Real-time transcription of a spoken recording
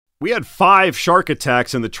We had 5 shark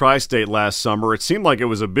attacks in the tri-state last summer. It seemed like it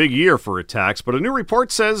was a big year for attacks, but a new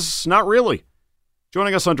report says not really.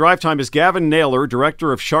 Joining us on Drive Time is Gavin Naylor,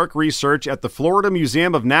 Director of Shark Research at the Florida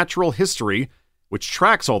Museum of Natural History, which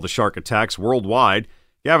tracks all the shark attacks worldwide.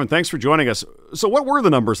 Gavin, thanks for joining us. So what were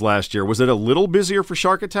the numbers last year? Was it a little busier for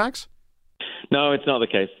shark attacks? No, it's not the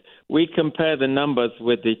case. We compare the numbers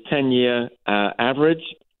with the 10-year average,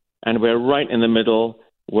 and we're right in the middle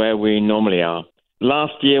where we normally are.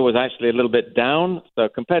 Last year was actually a little bit down, so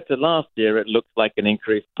compared to last year, it looks like an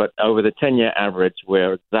increase, but over the 10-year average,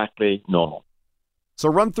 we're exactly normal. So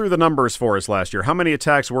run through the numbers for us last year. How many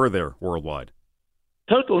attacks were there worldwide?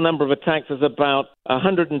 Total number of attacks is about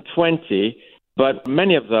 120, but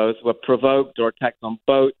many of those were provoked or attacks on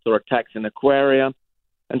boats or attacks in aquaria.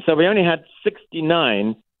 And so we only had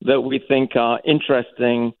 69 that we think are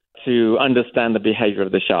interesting to understand the behavior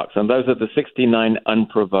of the sharks, and those are the 69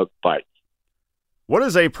 unprovoked bites. What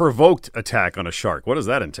is a provoked attack on a shark? What does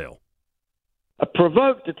that entail? A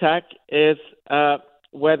provoked attack is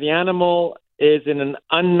where the animal is in an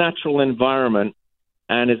unnatural environment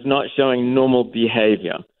and is not showing normal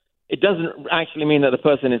behavior. It doesn't actually mean that the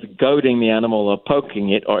person is goading the animal or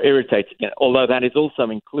poking it or irritating it, although that is also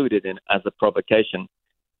included in as a provocation.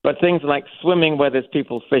 But things like swimming where there's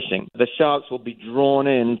people fishing. The sharks will be drawn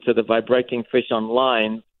into the vibrating fish on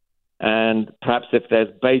lines, and perhaps if there's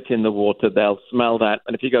bait in the water, they'll smell that.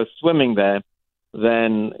 And if you go swimming there,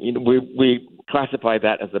 then we classify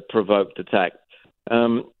that as a provoked attack.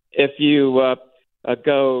 If you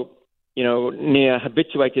go, near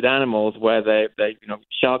habituated animals where they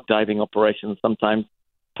shark diving operations sometimes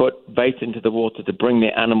put bait into the water to bring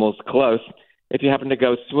the animals close. If you happen to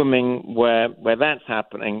go swimming where that's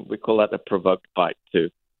happening, we call that a provoked bite too.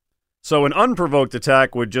 So an unprovoked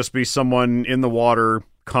attack would just be someone in the water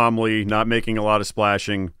calmly, not making a lot of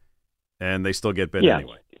splashing, and they still get bit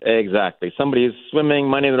anyway. Exactly. Somebody is swimming,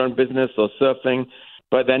 minding their own business or surfing,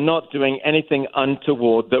 but they're not doing anything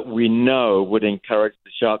untoward that we know would encourage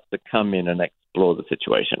the sharks to come in and explore the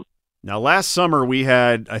situation. Now, last summer, we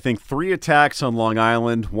had, I think, 3 attacks on Long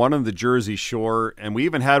Island, 1 on the Jersey Shore, and we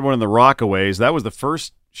even had one in the Rockaways. That was the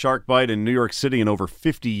first shark bite in New York City in over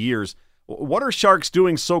 50 years. What are sharks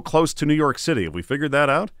doing so close to New York City? Have we figured that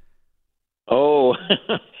out? Oh,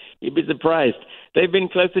 you'd be surprised. They've been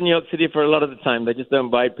close to New York City for a lot of the time. They just don't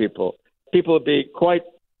bite people. People would be quite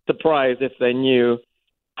surprised if they knew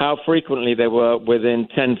how frequently they were within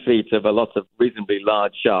 10 feet of a lot of reasonably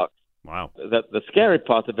large sharks. Wow. The scary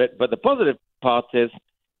part of it, but the positive part is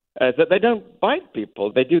that they don't bite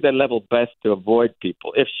people. They do their level best to avoid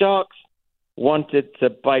people. If sharks wanted to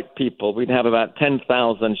bite people, we'd have about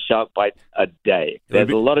 10,000 shark bites a day. There's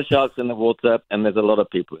a lot of sharks in the water, and there's a lot of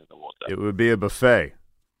people in the water. It would be a buffet.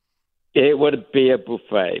 It would be a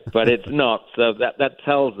buffet, but it's not. So that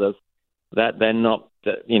tells us that they're not,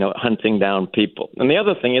 hunting down people. And the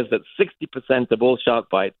other thing is that 60% of all shark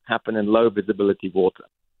bites happen in low visibility water.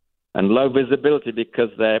 And low visibility because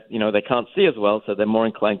they can't see as well, so they're more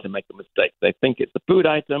inclined to make a mistake. They think it's a food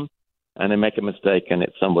item, and they make a mistake, and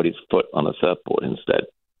it's somebody's foot on a surfboard instead.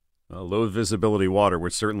 Low visibility water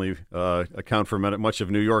would certainly account for much of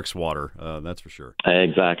New York's water, that's for sure.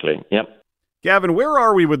 Exactly, yep. Gavin, where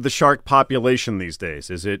are we with the shark population these days?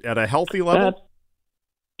 Is it at a healthy level?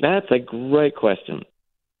 That's a great question.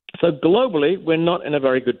 So globally, we're not in a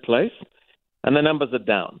very good place, and the numbers are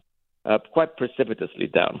down, quite precipitously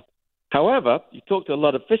down. However, you talk to a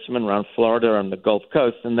lot of fishermen around Florida and the Gulf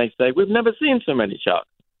Coast, and they say, we've never seen so many sharks.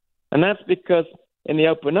 And that's because in the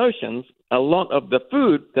open oceans, a lot of the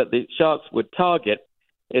food that the sharks would target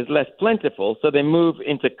is less plentiful, so they move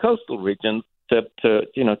into coastal regions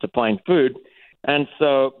to find food. And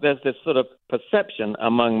so there's this sort of perception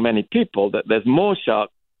among many people that there's more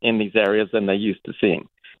sharks in these areas than they're used to seeing.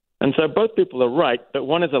 And so both people are right, but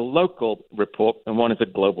one is a local report and one is a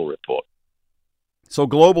global report. So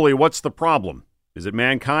globally, what's the problem? Is it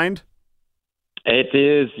mankind? It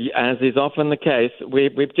is, as is often the case.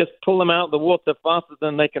 We've just pulled them out of the water faster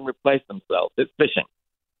than they can replace themselves. It's fishing.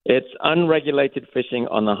 It's unregulated fishing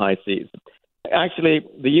on the high seas. Actually,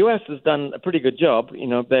 the U.S. has done a pretty good job.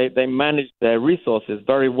 They manage their resources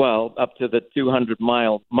very well up to the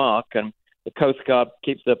 200-mile mark, and the Coast Guard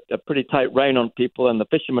keeps a pretty tight rein on people, and the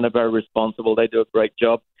fishermen are very responsible. They do a great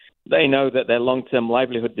job. They know that their long-term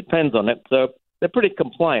livelihood depends on it, so they're pretty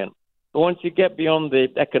compliant. But once you get beyond the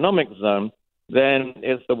economic zone, then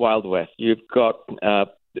it's the Wild West. You've got the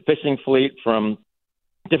fishing fleet from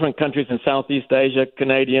different countries in Southeast Asia,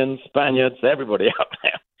 Canadians, Spaniards, everybody out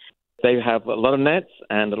there. They have a lot of nets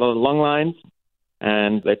and a lot of long lines,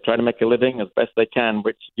 and they try to make a living as best they can,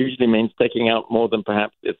 which usually means taking out more than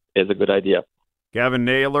perhaps is a good idea. Gavin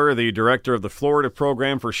Naylor, the director of the Florida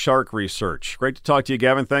Program for Shark Research. Great to talk to you,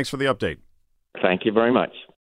 Gavin. Thanks for the update. Thank you very much.